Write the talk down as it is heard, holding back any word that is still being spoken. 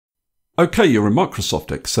Okay, you're in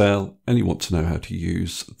Microsoft Excel and you want to know how to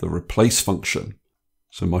use the replace function.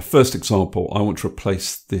 So my first example, I want to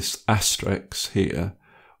replace this asterisk here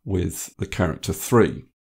with the character 3.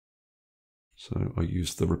 So I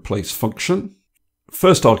use the replace function.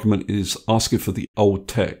 First argument is asking for the old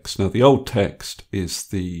text. Now the old text is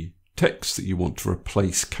the text that you want to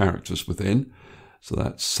replace characters within. So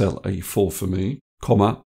that's cell A4 for me,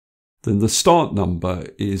 comma. Then the start number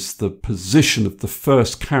is the position of the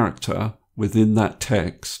first character within that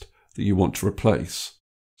text that you want to replace.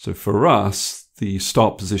 So for us, the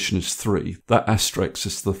start position is 3. That asterisk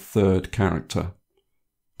is the third character,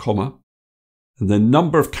 comma. And then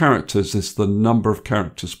number of characters is the number of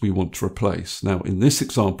characters we want to replace. Now in this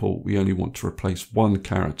example, we only want to replace one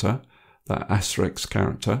character, that asterisk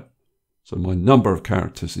character. So my number of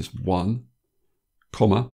characters is 1,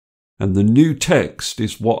 comma. And the new text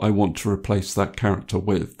is what I want to replace that character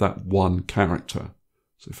with, that one character.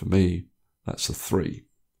 So for me, that's a 3.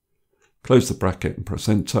 Close the bracket and press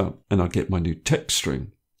enter, and I get my new text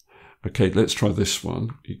string. Okay, let's try this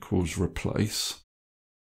one, equals replace.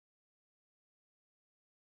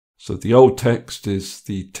 So the old text is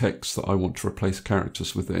the text that I want to replace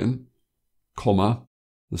characters within, comma.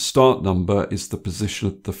 The start number is the position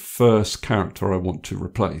of the first character I want to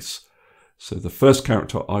replace. So the first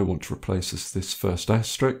character I want to replace is this first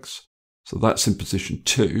asterisk. So that's in position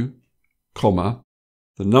 2, comma.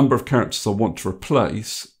 The number of characters I want to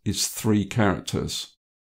replace is 3 characters,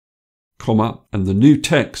 comma. And the new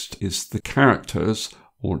text is the characters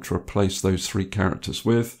I want to replace those 3 characters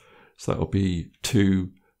with. So that'll be 2,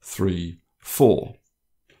 3, 4.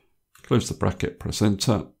 Close the bracket, press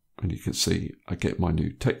enter, and you can see I get my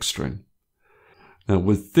new text string. Now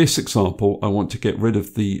with this example, I want to get rid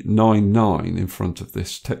of the 99 in front of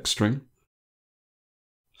this text string.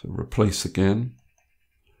 So replace again.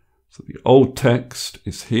 So the old text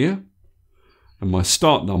is here. And my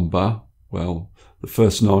start number, well, the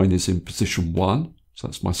first 9 is in position 1. So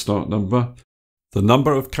that's my start number. The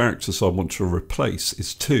number of characters I want to replace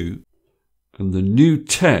is 2. And the new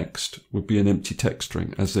text would be an empty text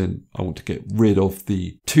string, as in I want to get rid of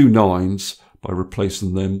the 2 9s by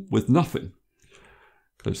replacing them with nothing.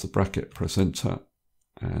 Close the bracket, press enter,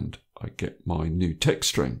 and I get my new text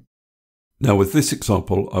string. Now with this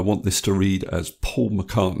example, I want this to read as Paul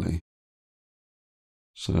McCartney.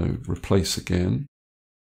 So replace again.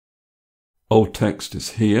 Old text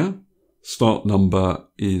is here. Start number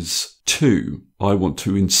is 2. I want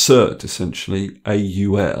to insert essentially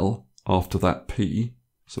AUL after that P.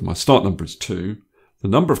 So my start number is 2. The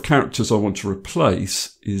number of characters I want to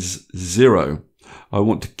replace is 0. I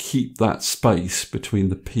want to keep that space between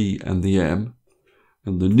the P and the M.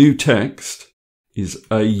 And the new text is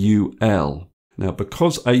AUL. Now,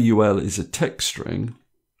 because AUL is a text string,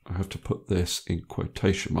 I have to put this in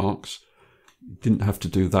quotation marks. Didn't have to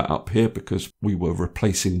do that up here because we were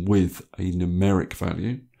replacing with a numeric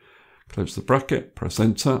value. Close the bracket, press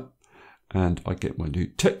enter, and I get my new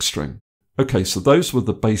text string. Okay, so those were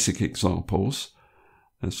the basic examples.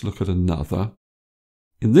 Let's look at another.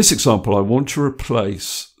 In this example, I want to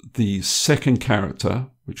replace the second character,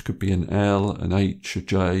 which could be an L, an H, a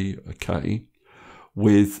J, a K,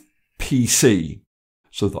 with PC,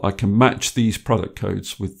 so that I can match these product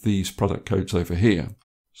codes with these product codes over here.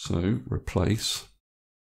 So replace.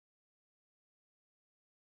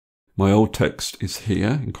 My old text is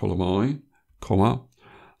here in column I, comma.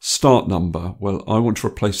 Start number, well, I want to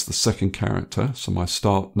replace the second character, so my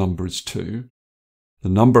start number is 2. The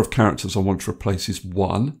number of characters I want to replace is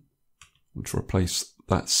 1. I want to replace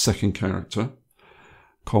that second character,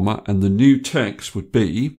 comma, and the new text would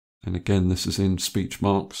be, and again this is in speech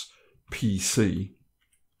marks, PC.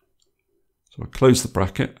 So I close the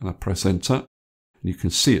bracket and I press enter, and you can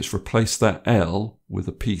see it's replaced that L with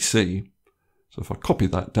a PC. So if I copy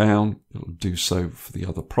that down, it'll do so for the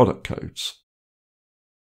other product codes.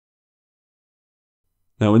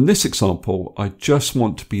 Now in this example, I just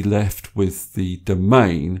want to be left with the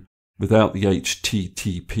domain without the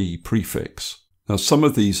HTTP prefix. Now some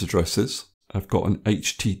of these addresses have got an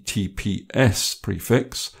HTTPS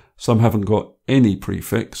prefix, some haven't got any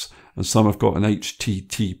prefix, and some have got an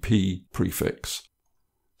HTTP prefix.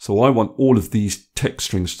 So I want all of these text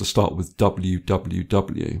strings to start with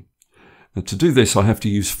www. Now to do this, I have to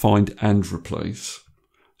use find and replace.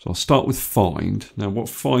 So I'll start with find. Now what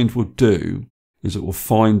find will do is it will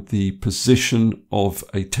find the position of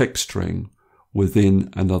a text string within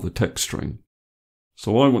another text string.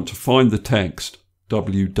 So I want to find the text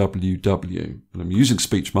www, and I'm using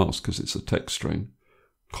speech marks because it's a text string,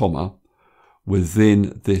 comma,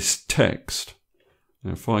 within this text.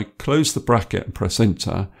 Now if I close the bracket and press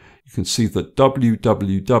enter, you can see that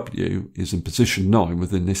www is in position 9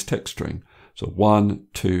 within this text string. So 1,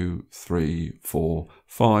 2, 3, 4,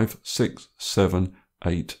 5, 6, 7,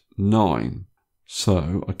 8, 9.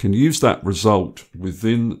 So I can use that result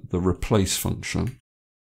within the replace function.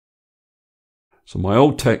 So my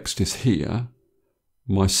old text is here.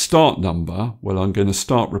 My start number, well, I'm going to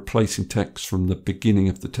start replacing text from the beginning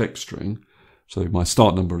of the text string. So my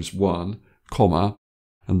start number is 1, comma,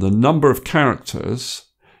 and the number of characters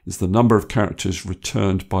is the number of characters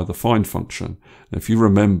returned by the find function. Now, if you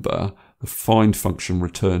remember, the find function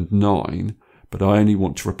returned 9, but I only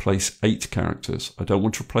want to replace 8 characters. I don't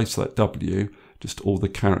want to replace that W, just all the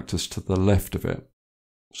characters to the left of it.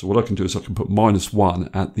 So what I can do is I can put -1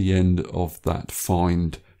 at the end of that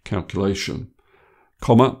find calculation,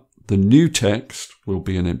 comma, the new text will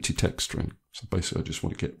be an empty text string. So basically I just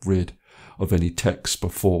want to get rid of any text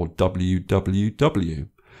before www.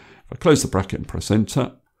 If I close the bracket and press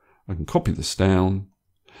enter, I can copy this down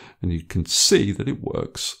and you can see that it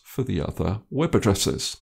works for the other web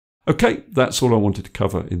addresses. Okay, that's all I wanted to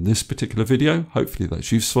cover in this particular video. Hopefully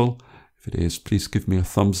that's useful. If it is, please give me a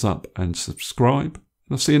thumbs up and subscribe.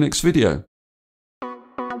 And I'll see you next video.